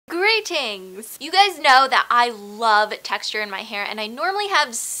Greetings! You guys know that I love texture in my hair, and I normally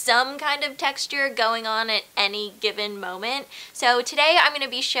have some kind of texture going on at any given moment. So today I'm going to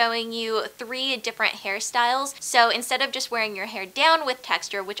be showing you 3 different hairstyles. So instead of just wearing your hair down with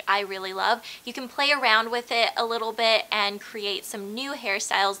texture, which I really love, you can play around with it a little bit and create some new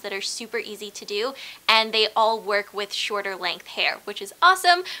hairstyles that are super easy to do, and they all work with shorter length hair, which is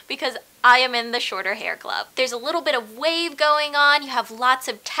awesome because I am in the shorter hair club. There's a little bit of wave going on, you have lots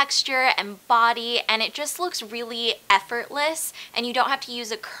of texture and body, and it just looks really effortless, and you don't have to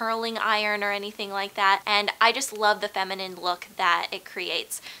use a curling iron or anything like that, and I just love the feminine look that it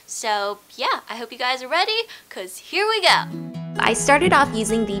creates. So yeah, I hope you guys are ready, because here we go. I started off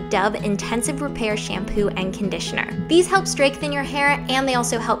using the Dove Intensive Repair Shampoo and Conditioner. These help strengthen your hair, and they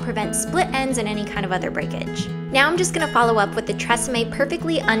also help prevent split ends and any kind of other breakage. Now I'm just going to follow up with the TRESemmé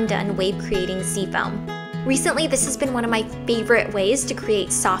Perfectly Undone Wave Creating Seafoam. Recently, this has been one of my favorite ways to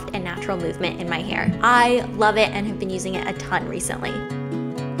create soft and natural movement in my hair. I love it and have been using it a ton recently.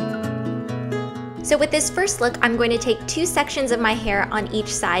 So with this first look, I'm going to take 2 sections of my hair on each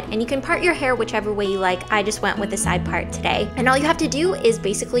side, and you can part your hair whichever way you like. I just went with the side part today. And all you have to do is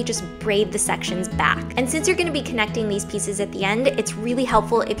basically just braid the sections back. And since you're going to be connecting these pieces at the end, it's really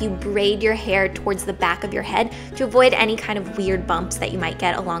helpful if you braid your hair towards the back of your head to avoid any kind of weird bumps that you might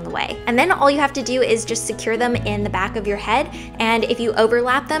get along the way. And then all you have to do is just secure them in the back of your head, and if you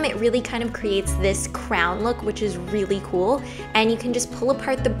overlap them, it really kind of creates this crown look, which is really cool. And you can just pull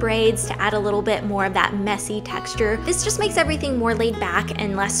apart the braids to add a little bit more of that messy texture. This just makes everything more laid back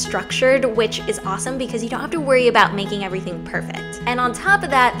and less structured, which is awesome because you don't have to worry about making everything perfect. And on top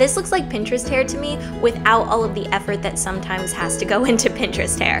of that, this looks like Pinterest hair to me without all of the effort that sometimes has to go into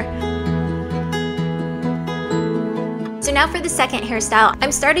Pinterest hair. So now for the second hairstyle,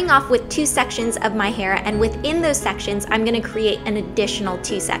 I'm starting off with 2 sections of my hair, and within those sections, I'm going to create an additional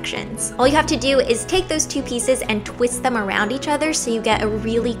 2 sections. All you have to do is take those 2 pieces and twist them around each other so you get a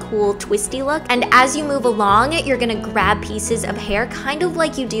really cool twisty look. And as you move along, you're going to grab pieces of hair kind of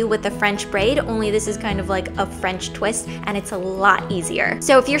like you do with the French braid, only this is kind of like a French twist, and it's a lot easier.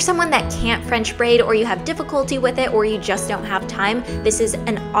 So if you're someone that can't French braid, or you have difficulty with it, or you just don't have time, this is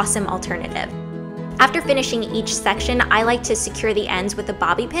an awesome alternative. After finishing each section, I like to secure the ends with a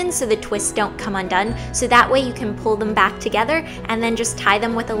bobby pin so the twists don't come undone, so that way you can pull them back together and then just tie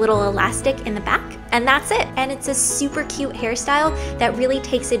them with a little elastic in the back. And that's it. And it's a super cute hairstyle that really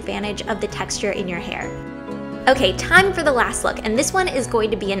takes advantage of the texture in your hair. Okay, time for the last look, and this one is going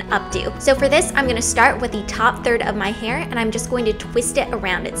to be an updo. So for this, I'm going to start with the top third of my hair, and I'm just going to twist it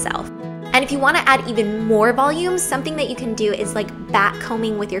around itself. And if you want to add even more volume, something that you can do is like back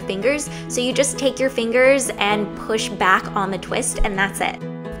combing with your fingers. So you just take your fingers and push back on the twist, and that's it.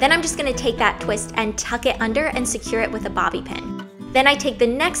 Then I'm just going to take that twist and tuck it under and secure it with a bobby pin. Then I take the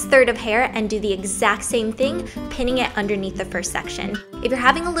next third of hair and do the exact same thing, pinning it underneath the first section. If you're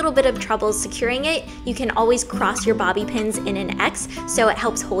having a little bit of trouble securing it, you can always cross your bobby pins in an X, so it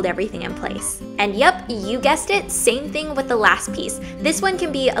helps hold everything in place. And yep, you guessed it, same thing with the last piece. This one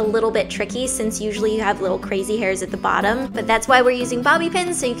can be a little bit tricky since usually you have little crazy hairs at the bottom, but that's why we're using bobby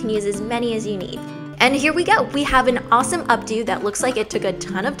pins, so you can use as many as you need. And here we go. We have an awesome updo that looks like it took a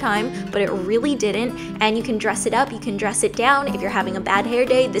ton of time, but it really didn't. And you can dress it up, you can dress it down. If you're having a bad hair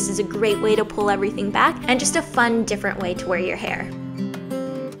day, this is a great way to pull everything back, and just a fun, different way to wear your hair.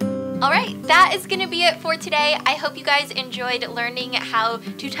 Alright, that is going to be it for today. I hope you guys enjoyed learning how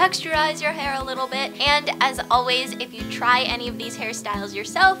to texturize your hair a little bit. And as always, if you try any of these hairstyles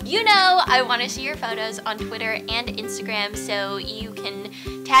yourself, you know I want to see your photos on Twitter and Instagram, so you can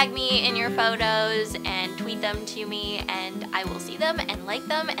tag me in your photos and tweet them to me, and I will see them and like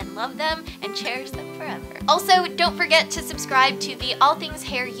them and love them and cherish them forever. Also, don't forget to subscribe to the All Things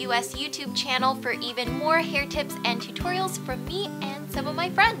Hair US YouTube channel for even more hair tips and tutorials from me and some of my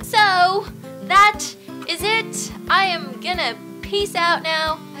friends. So that is it. I am gonna peace out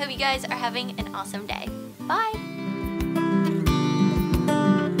now. I hope you guys are having an awesome day. Bye.